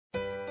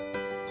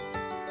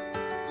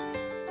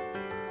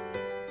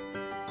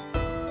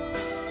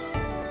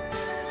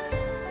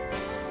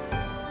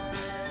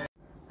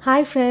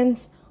Hi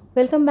friends,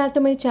 welcome back to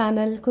my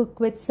channel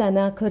Cook with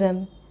Sana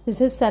Khuram. This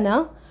is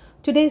Sana.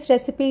 Today's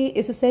recipe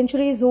is a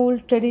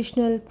centuries-old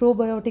traditional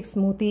probiotic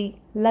smoothie,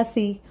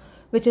 lassi,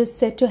 which is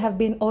said to have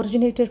been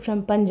originated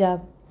from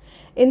Punjab.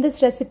 In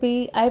this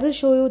recipe, I will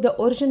show you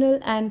the original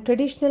and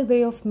traditional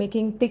way of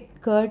making thick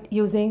curd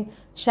using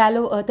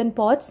shallow earthen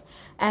pots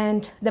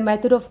and the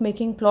method of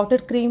making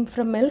clotted cream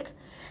from milk,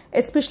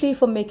 especially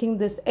for making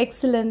this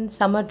excellent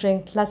summer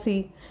drink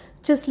lassi,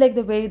 just like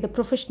the way the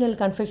professional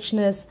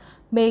confectioners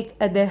make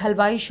at their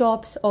halwai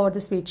shops or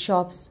the sweet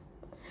shops.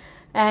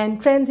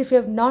 And friends, if you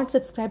have not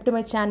subscribed to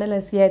my channel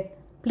as yet,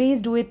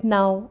 please do it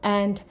now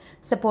and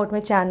support my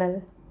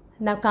channel.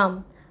 Now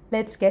come,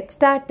 let's get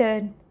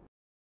started.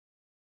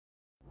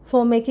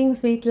 For making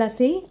sweet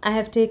lassi, I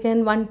have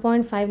taken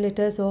 1.5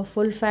 liters of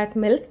full fat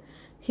milk.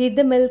 Heat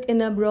the milk in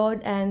a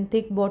broad and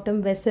thick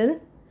bottom vessel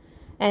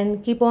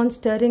and keep on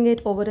stirring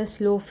it over a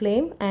slow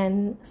flame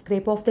and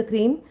scrape off the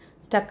cream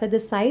stuck at the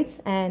sides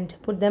and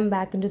put them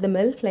back into the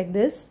milk like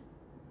this.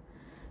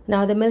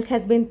 Now the milk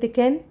has been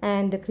thickened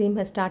and the cream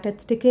has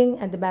started sticking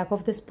at the back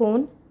of the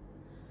spoon.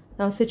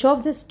 Now switch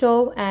off the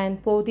stove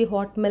and pour the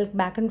hot milk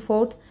back and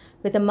forth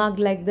with a mug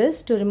like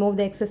this to remove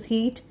the excess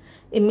heat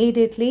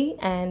immediately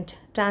and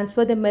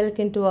transfer the milk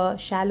into a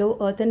shallow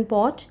earthen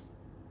pot.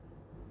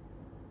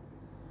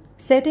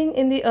 Setting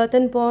in the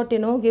earthen pot,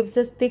 gives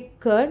us thick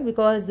curd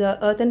because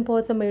the earthen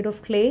pots are made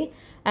of clay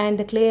and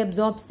the clay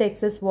absorbs the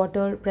excess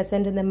water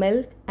present in the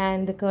milk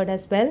and the curd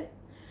as well.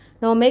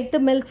 Now make the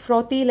milk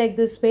frothy like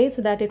this way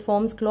so that it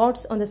forms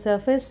clots on the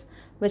surface,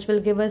 which will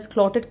give us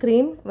clotted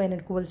cream when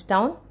it cools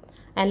down,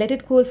 and let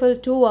it cool for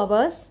 2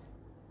 hours.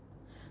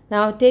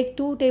 Now take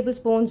 2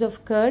 tablespoons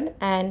of curd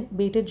and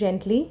beat it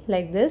gently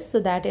like this so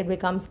that it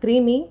becomes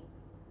creamy.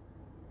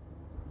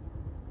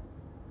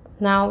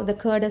 Now the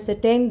curd has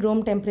attained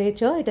room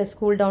temperature, it has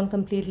cooled down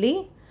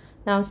completely.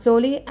 Now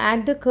slowly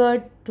add the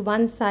curd to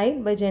one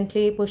side by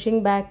gently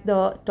pushing back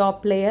the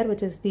top layer,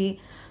 which is the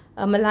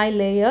malai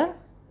layer.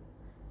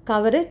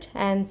 Cover it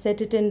and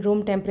set it in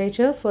room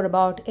temperature for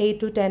about 8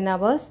 to 10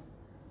 hours.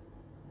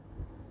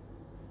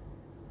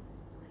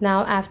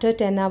 Now after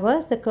 10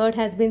 hours, the curd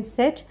has been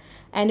set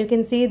and you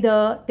can see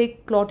the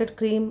thick clotted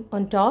cream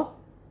on top.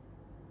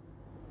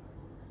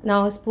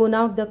 Now spoon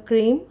out the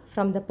cream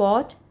from the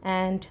pot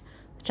and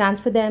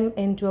transfer them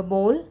into a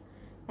bowl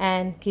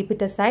and keep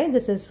it aside.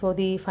 This is for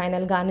the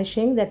final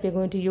garnishing that we're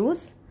going to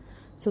use.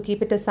 So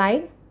keep it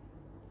aside.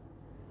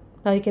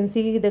 Now you can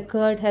see the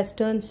curd has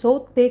turned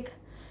so thick.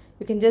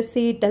 You can just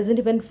see it doesn't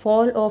even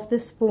fall off the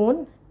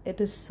spoon. It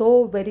is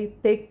so very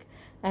thick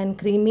and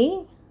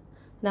creamy.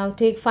 Now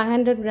take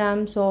 500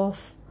 grams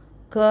of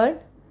curd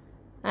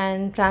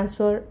and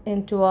transfer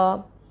into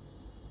a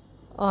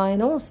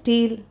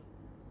steel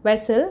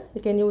vessel.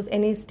 You can use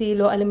any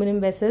steel or aluminum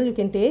vessel you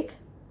can take.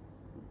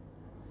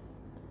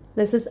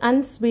 This is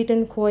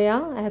unsweetened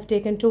khoya. I have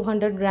taken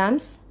 200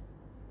 grams.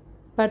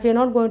 But we are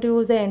not going to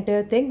use the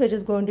entire thing. We're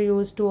just going to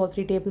use 2 or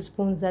 3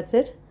 tablespoons. That's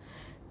it.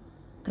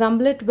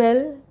 Crumble it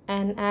well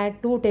and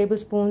add 2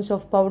 tablespoons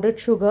of powdered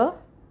sugar,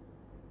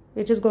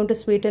 which is going to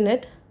sweeten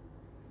it.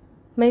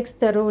 Mix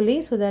thoroughly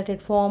so that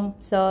it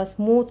forms a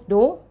smooth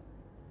dough.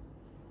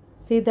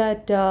 See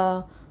that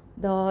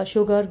the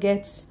sugar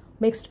gets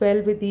mixed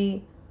well with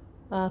the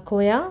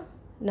khoya.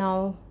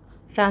 Now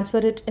transfer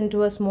it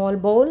into a small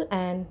bowl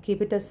and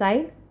keep it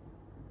aside.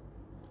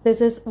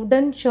 This is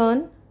wooden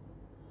churn.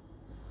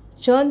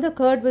 Churn the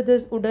curd with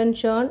this wooden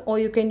churn, or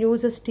you can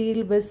use a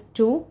steel whisk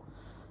too.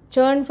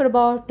 Churn for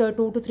about 2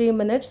 to 3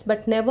 minutes,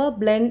 but never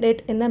blend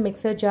it in a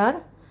mixer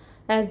jar,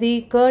 as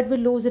the curd will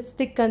lose its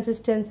thick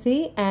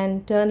consistency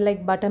and turn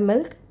like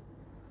buttermilk.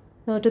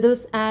 Now to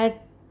this add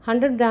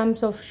 100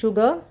 grams of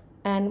sugar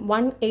and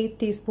 1/8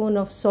 teaspoon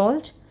of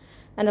salt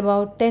and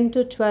about 10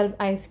 to 12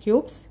 ice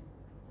cubes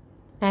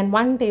and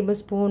 1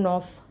 tablespoon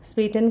of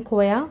sweetened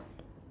khoya,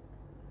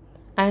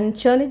 and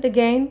churn it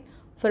again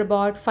for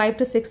about 5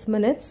 to 6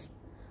 minutes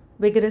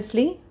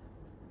vigorously.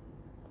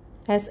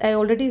 As I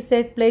already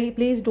said,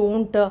 please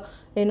don't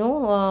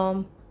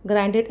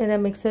grind it in a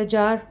mixer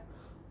jar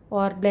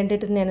or blend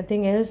it in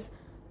anything else.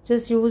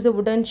 Just use a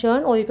wooden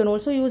churn, or you can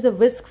also use a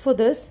whisk for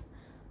this.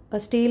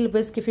 A steel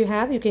whisk if you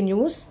have, you can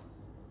use.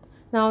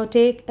 Now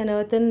take an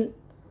earthen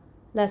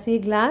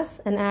lassi glass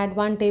and add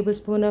 1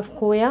 tablespoon of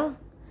khoya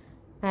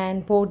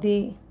and pour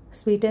the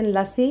sweetened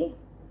lassi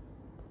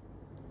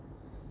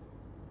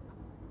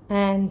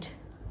and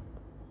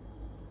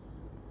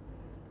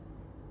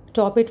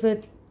top it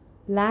with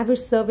lavish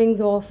servings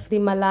of the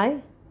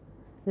malai.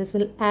 This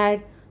will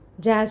add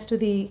jazz to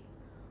the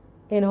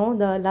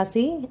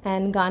lassi,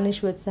 and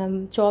garnish with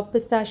some chopped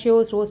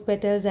pistachios, rose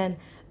petals and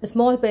a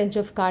small pinch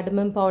of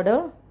cardamom powder.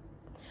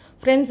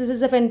 Friends, this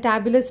is a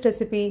fantabulous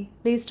recipe.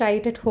 Please try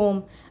it at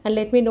home and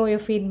let me know your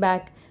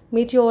feedback.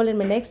 Meet you all in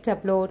my next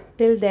upload.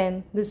 Till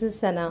then, this is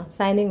Sana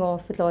signing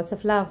off with lots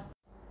of love.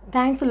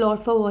 Thanks a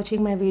lot for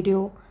watching my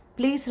video.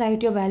 Please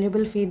write your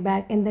valuable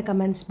feedback in the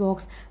comments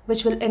box,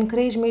 which will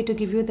encourage me to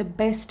give you the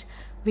best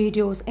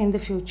videos in the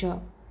future.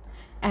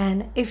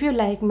 And if you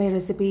like my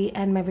recipe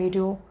and my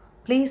video,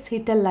 please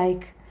hit a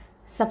like,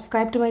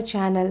 subscribe to my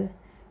channel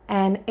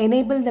and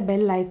enable the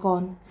bell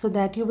icon so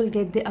that you will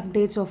get the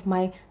updates of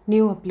my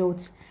new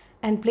uploads.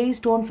 And please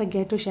don't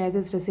forget to share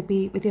this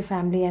recipe with your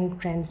family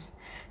and friends.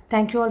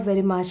 Thank you all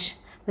very much.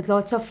 With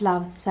lots of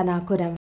love, Sana Kuram.